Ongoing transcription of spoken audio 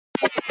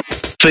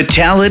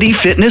Fatality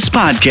Fitness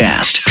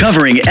Podcast,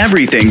 covering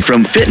everything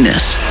from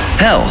fitness,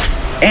 health,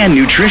 and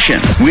nutrition,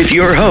 with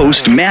your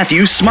host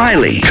Matthew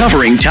Smiley,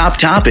 covering top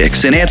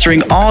topics and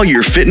answering all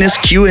your fitness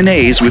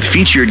Q&As with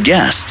featured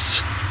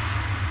guests.